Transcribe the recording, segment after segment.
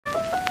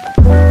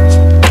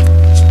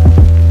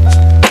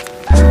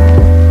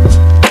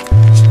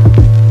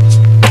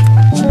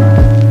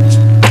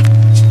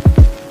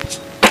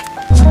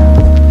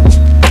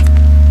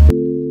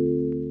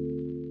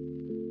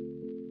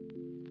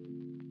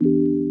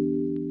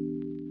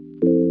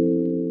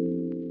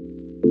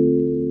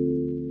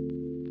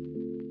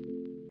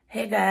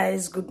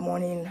Guys, good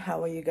morning.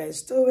 How are you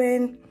guys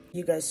doing?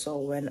 You guys saw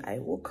when I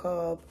woke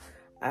up,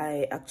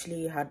 I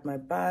actually had my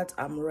bath.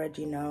 I'm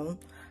ready now.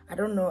 I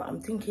don't know, I'm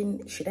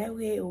thinking, should I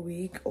wait a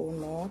week or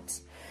not?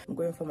 I'm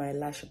going for my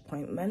lash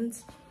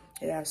appointment.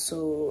 Yeah,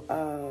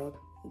 so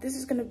this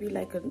is gonna be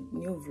like a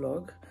new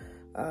vlog.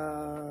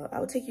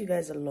 I'll take you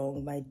guys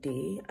along my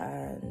day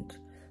and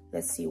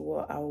let's see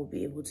what I will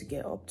be able to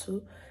get up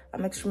to.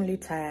 I'm extremely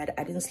tired.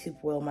 I didn't sleep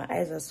well. My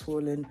eyes are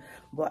swollen,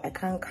 but I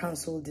can't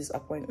cancel this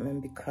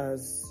appointment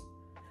because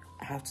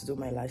I have to do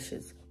my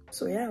lashes.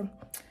 So yeah,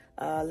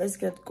 let's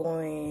get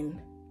going.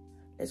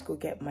 Let's go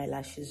get my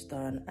lashes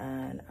done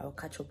and I'll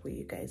catch up with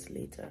you guys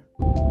later.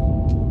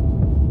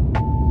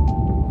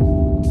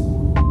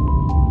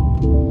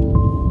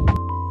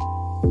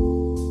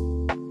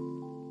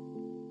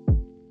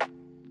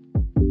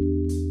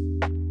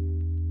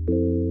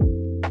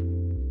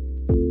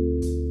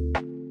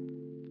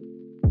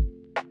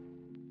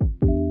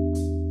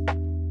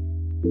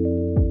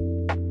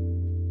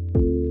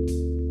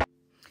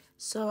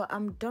 So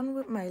I'm done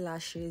with my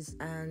lashes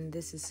and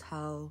this is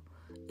how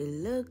it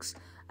looks.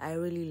 I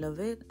really love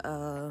it.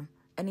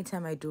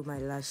 Anytime I do my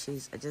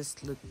lashes, I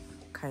just look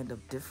kind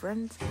of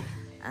different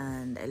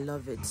and I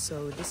love it.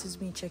 So this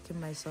is me checking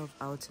myself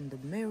out in the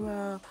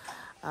mirror.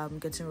 I'm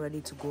getting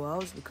ready to go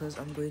out because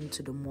I'm going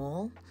to the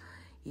mall.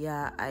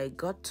 Yeah, I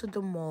got to the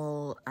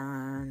mall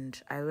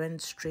and I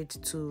went straight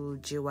to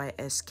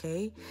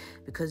JYSK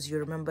because you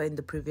remember in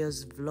the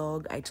previous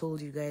vlog I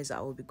told you guys I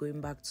will be going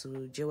back to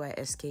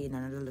JYSK in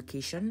another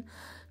location.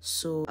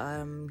 So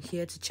I'm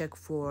here to check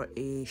for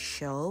a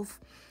shelf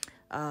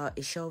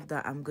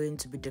that I'm going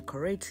to be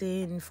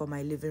decorating for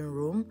my living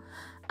room.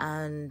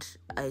 And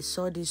I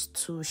saw these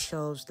two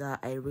shelves that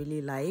I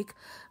really like,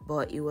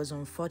 but it was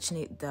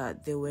unfortunate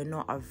that they were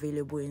not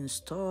available in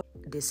store.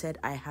 They said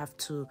I have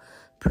to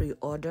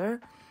pre-order,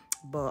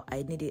 but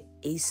I need it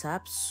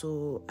ASAP,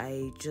 so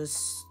I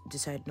just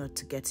decided not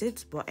to get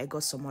it, but I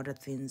got some other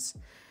things.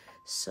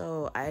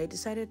 So I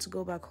decided to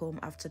go back home.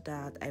 After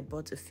that I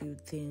bought a few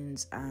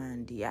things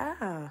and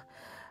yeah,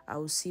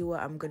 I'll see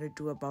what I'm gonna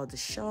do about the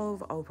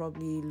shelf. I'll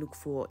probably look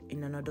for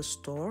in another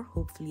store.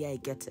 Hopefully I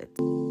get it.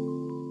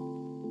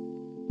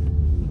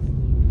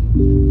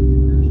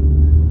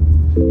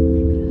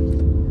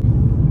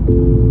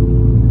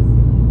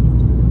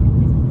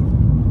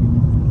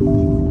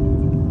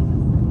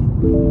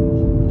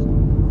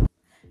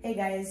 Hey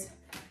guys,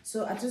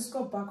 so I just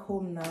got back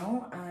home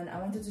now and I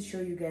wanted to show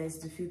you guys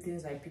the few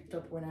things I picked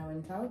up when I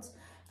went out.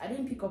 I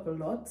didn't pick up a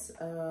lot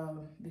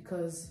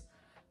because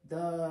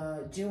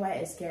the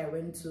JYSK I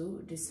went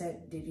to, they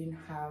said they didn't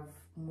have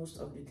most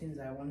of the things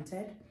I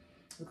wanted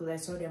because I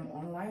saw them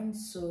online.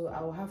 So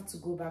I will have to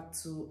go back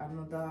to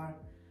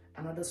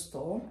another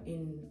store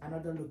in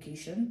another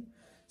location.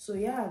 So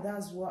yeah,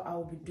 that's what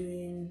I'll be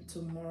doing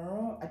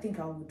tomorrow. I think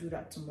I will do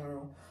that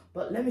tomorrow,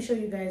 but let me show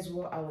you guys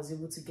what I was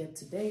able to get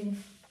today.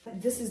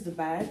 This is the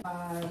bag.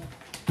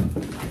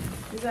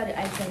 These are the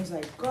items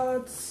I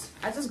got.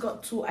 I just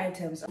got two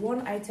items.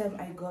 One item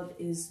I got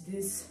is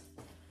this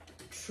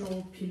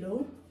throw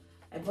pillow.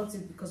 I bought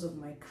it because of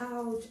my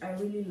couch. I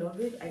really love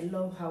it. I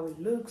love how it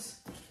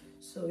looks.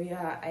 So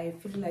yeah, I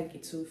feel like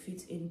it will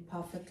fit in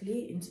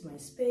perfectly into my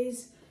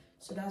space.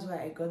 So that's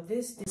why I got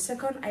this. The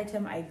second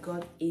item I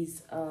got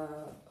is a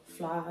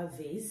flower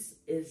vase.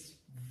 It's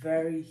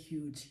very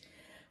huge.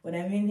 When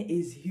I mean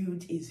is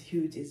huge,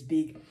 is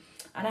big.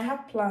 And I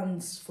have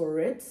plans for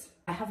it.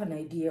 I have an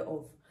idea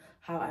of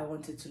how I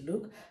want it to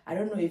look. I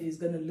don't know if it's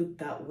gonna look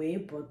that way,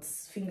 but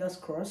fingers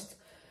crossed.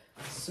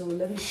 So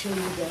let me show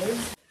you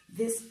guys.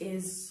 This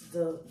is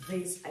the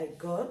vase I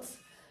got.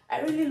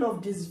 I really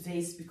love this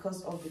vase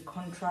because of the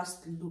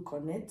contrast look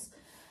on it.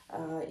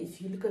 If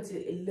you look at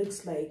it, it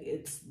looks like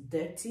it's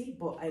dirty,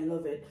 but I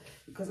love it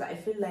because I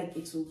feel like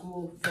it will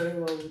go very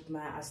well with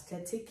my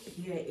aesthetic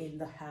here in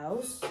the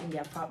house, in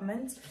the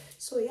apartment.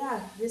 So yeah,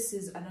 this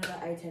is another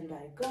item that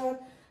I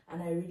got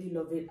and I really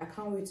love it. I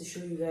can't wait to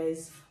show you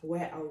guys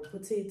where I will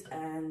put it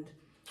and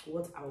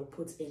what I will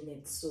put in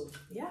it. So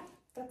yeah,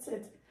 that's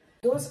it.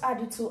 Those are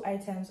the two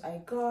items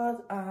I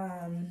got,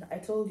 and I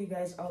told you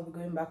guys I'll be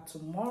going back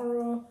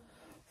tomorrow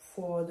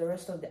for the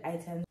rest of the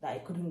items that I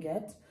couldn't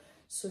get.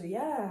 So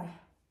yeah,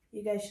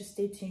 you guys should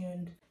stay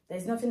tuned.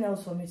 There's nothing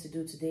else for me to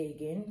do today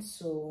again,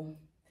 so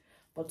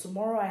but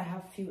tomorrow I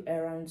have few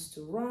errands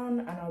to run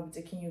and I'll be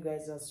taking you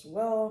guys as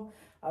well.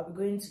 I'll be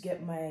going to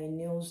get my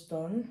nails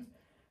done.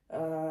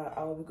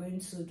 I'll be going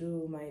to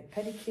do my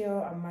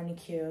pedicure and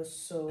manicure.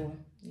 So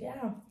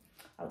yeah,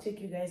 I'll take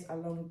you guys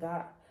along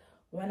that.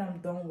 When I'm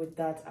done with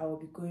that, I will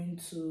be going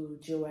to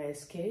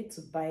JYSK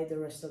to buy the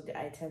rest of the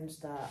items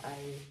that I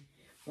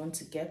want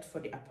to get for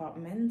the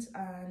apartment.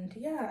 And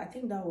yeah, I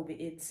think that will be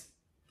it.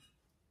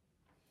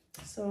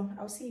 So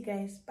I'll see you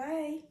guys.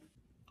 Bye.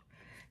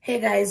 Hey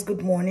guys,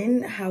 good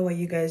morning. How are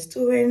you guys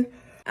doing?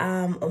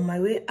 On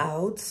my way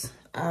out,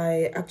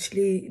 I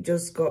actually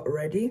just got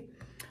ready.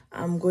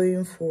 I'm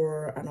going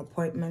for an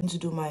appointment to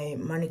do my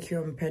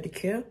manicure and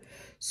pedicure.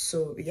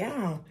 So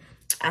yeah,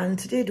 and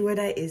today the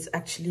weather is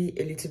actually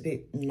a little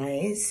bit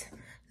nice.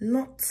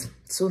 not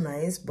so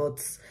nice,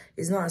 but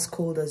it's not as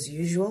cold as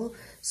usual.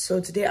 So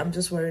today I'm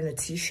just wearing a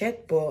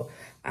t-shirt, but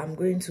I'm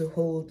going to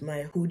hold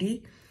my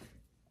hoodie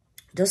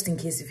just in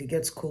case if it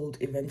gets cold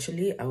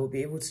eventually. I will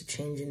be able to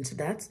change into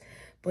that.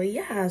 But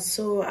yeah,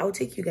 so I'll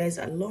take you guys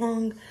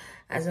along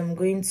as I'm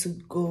going to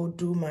go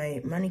do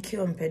my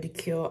manicure and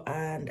pedicure,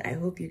 and I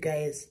hope you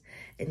guys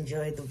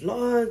enjoy the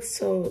vlog.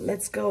 So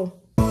let's go.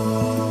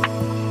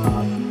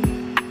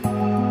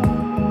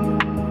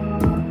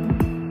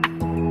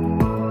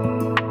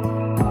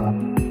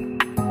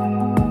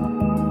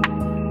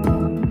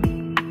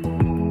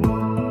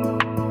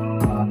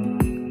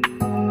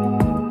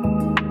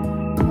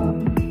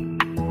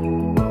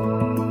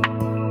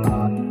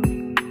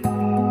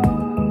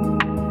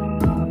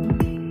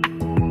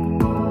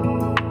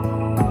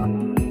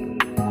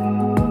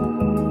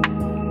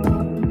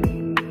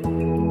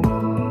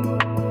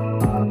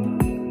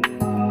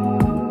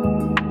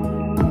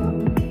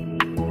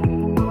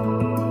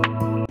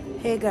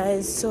 Hey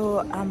guys, so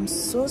I'm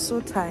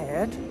so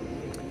tired,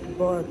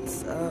 but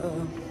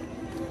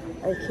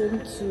I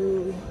came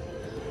to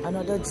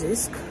another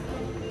disc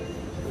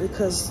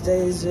because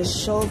there is a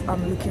shelf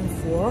I'm looking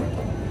for,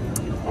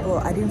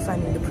 but I didn't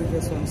find in the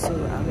previous one, so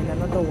I'm in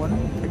another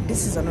one.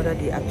 This is another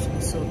day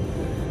actually, so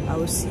I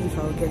will see if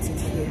I'll get it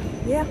here.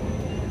 Yeah,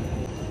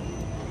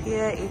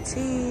 here it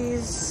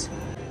is,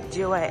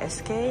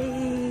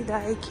 JYSK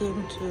that I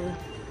came to.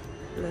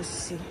 Let's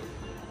see.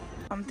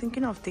 I'm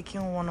thinking of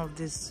taking one of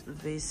these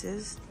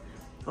vases,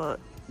 but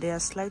they are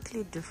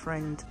slightly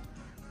different.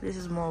 This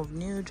is more of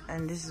nude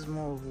and this is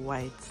more of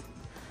white.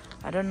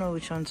 I don't know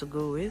which one to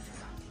go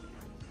with,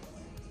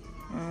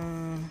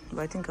 but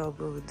I think I'll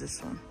go with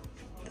this one.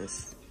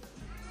 This,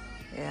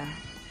 yeah,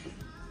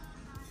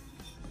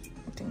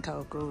 I think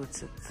I'll go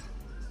with it.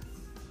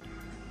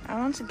 I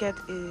want to get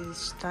a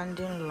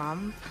standing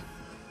lamp,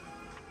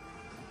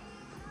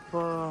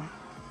 but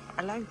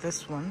I like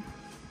this one.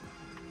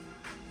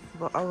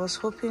 But I was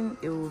hoping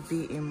it would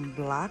be in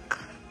black.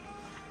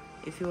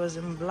 If it was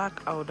in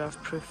black, I would have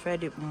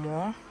preferred it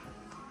more.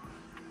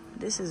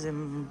 This is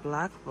in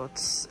black,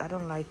 but I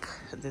don't like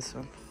this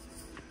one.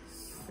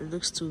 It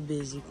looks too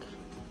basic.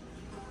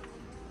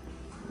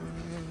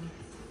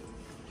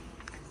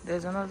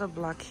 There's another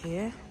black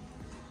here,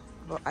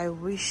 but I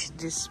wish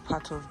this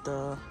part of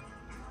the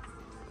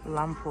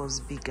lamp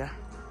was bigger.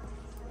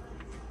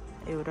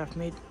 It would have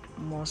made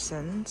more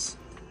sense.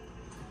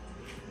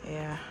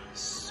 Yeah,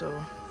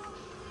 so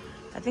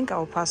I think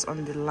I'll pass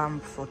on the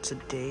lamp for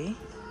today,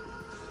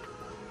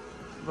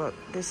 but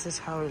this is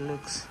how it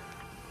looks.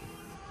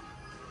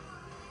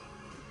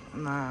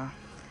 Nah,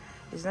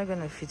 it's not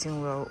gonna fit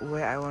in well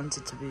where I want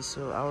it to be,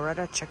 so I'll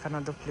rather check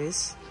another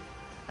place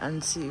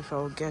and see if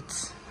I'll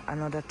get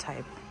another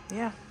type.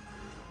 Yeah,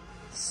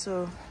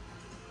 so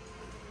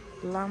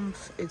lamp,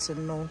 it's a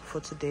no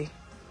for today.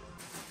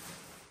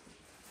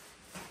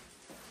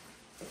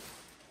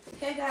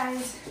 Hey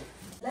guys,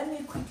 let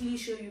me quickly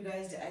show you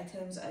guys the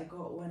items I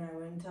got when I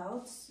went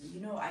out.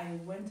 You know, I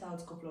went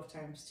out a couple of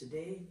times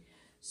today,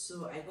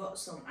 so I got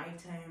some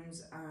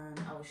items and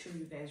I'll show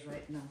you guys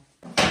right now.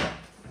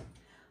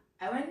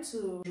 I went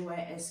to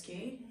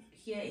JYSK.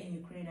 Here in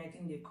Ukraine, I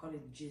think they call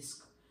it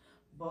JISK.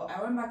 But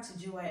I went back to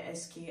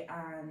JYSK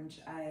and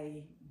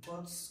I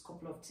bought a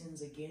couple of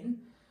things again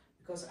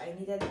because I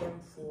needed them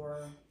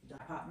for the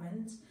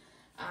apartment.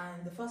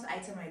 And the first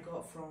item I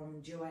got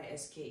from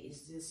JYSK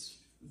is this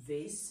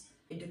vase,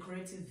 a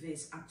decorative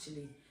vase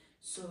actually.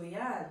 So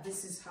yeah,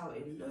 this is how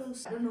it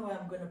looks. I don't know where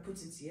I'm gonna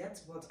put it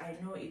yet, but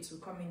I know it will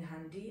come in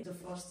handy. The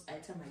first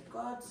item I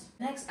got.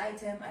 Next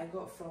item I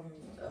got from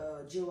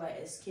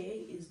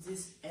JYSK is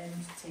this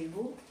end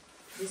table.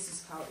 This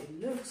is how it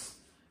looks.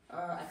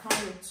 I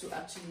can't wait to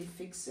actually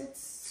fix it.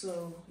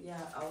 So yeah,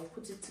 I'll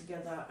put it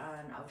together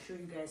and I'll show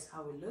you guys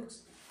how it looks.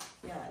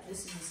 Yeah,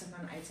 this is the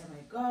second item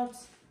I got.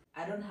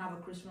 I don't have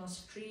a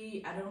Christmas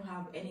tree. I don't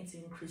have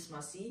anything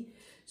Christmassy.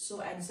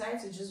 So I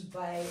decided to just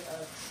buy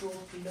a throw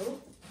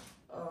pillow.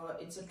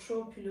 It's a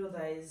throw pillow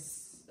that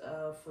is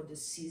for the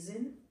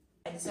season.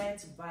 I decided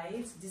to buy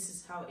it. This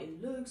is how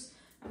it looks.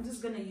 I'm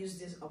just gonna use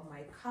this on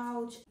my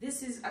couch.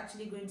 This is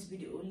actually going to be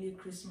the only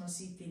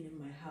Christmassy thing in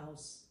my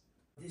house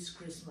this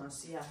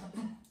Christmas, yeah.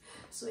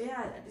 So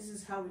yeah, this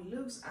is how it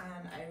looks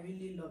and I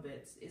really love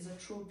it. It's a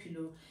throw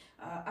pillow.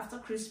 After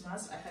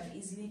Christmas, I can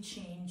easily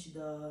change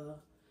the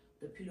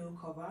pillow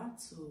cover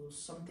to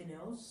something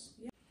else.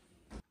 Yeah.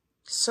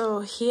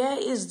 So here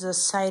is the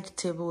side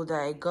table that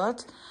I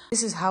got.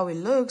 This is how it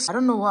looks. I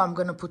don't know what I'm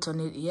gonna put on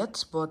it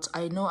yet, but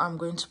I know I'm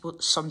going to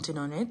put something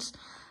on it.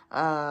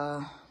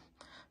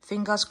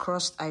 Fingers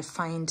crossed I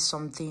find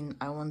something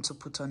I want to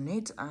put on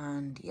it,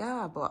 and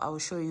yeah, but I'll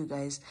show you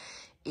guys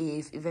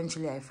if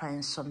eventually I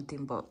find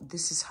something. But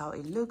this is how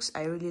it looks.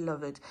 I really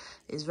love it.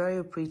 It's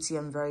very pretty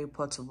and very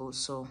portable,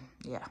 so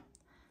yeah.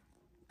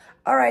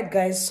 All right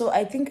guys, so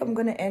I think I'm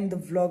gonna end the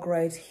vlog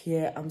right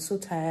here. I'm so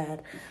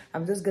tired.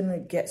 I'm just gonna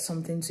get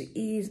something to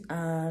eat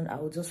and I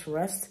will just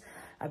rest.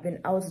 I've been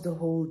out the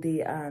whole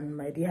day and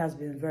my day has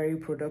been very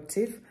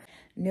productive.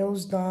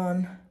 Nails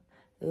done,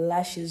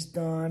 lashes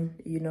done,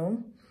 you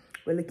know.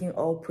 we're looking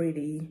all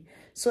pretty.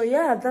 So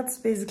yeah, that's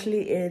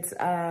basically it.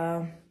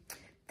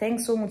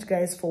 Thanks so much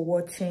guys for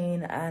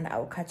watching, and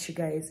I'll catch you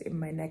guys in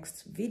my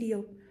next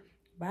video.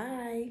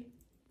 Bye.